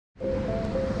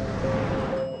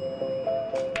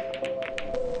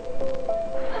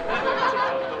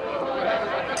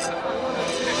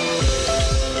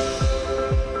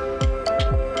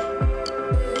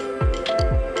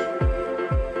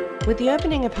With the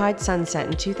opening of Hyde Sunset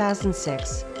in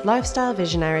 2006, lifestyle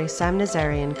visionary Sam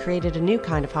Nazarian created a new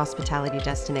kind of hospitality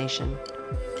destination.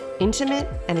 Intimate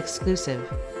and exclusive,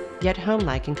 yet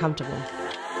homelike and comfortable.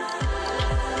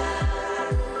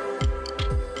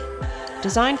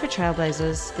 Designed for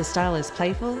trailblazers, the style is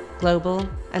playful, global,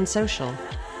 and social.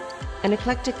 An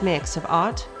eclectic mix of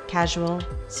art, casual,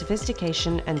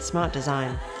 sophistication, and smart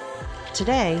design.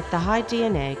 Today, the Hyde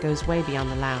DNA goes way beyond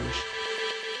the lounge.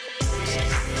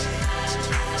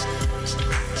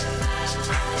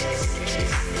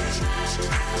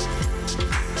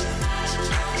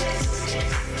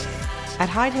 At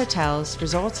Hyde Hotels,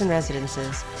 resorts, and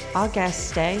residences, our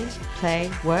guests stay, play,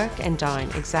 work, and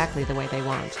dine exactly the way they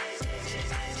want.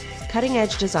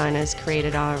 Cutting-edge designers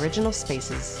created our original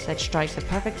spaces that strike the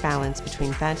perfect balance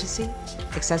between fantasy,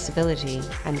 accessibility,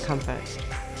 and comfort.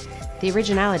 The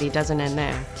originality doesn't end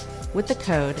there. With the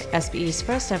Code, SBE's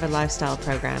first ever lifestyle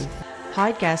program,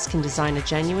 Hyde guests can design a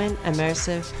genuine,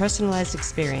 immersive, personalized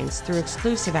experience through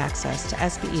exclusive access to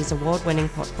SBE's award-winning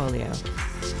portfolio.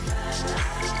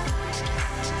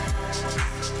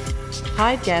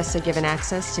 Hyde guests are given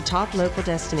access to top local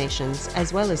destinations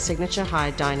as well as signature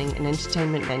Hyde dining and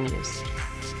entertainment venues.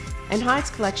 And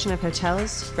Hyde's collection of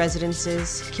hotels,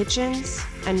 residences, kitchens,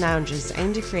 and lounges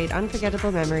aim to create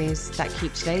unforgettable memories that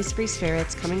keep today's free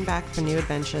spirits coming back for new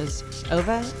adventures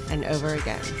over and over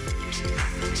again.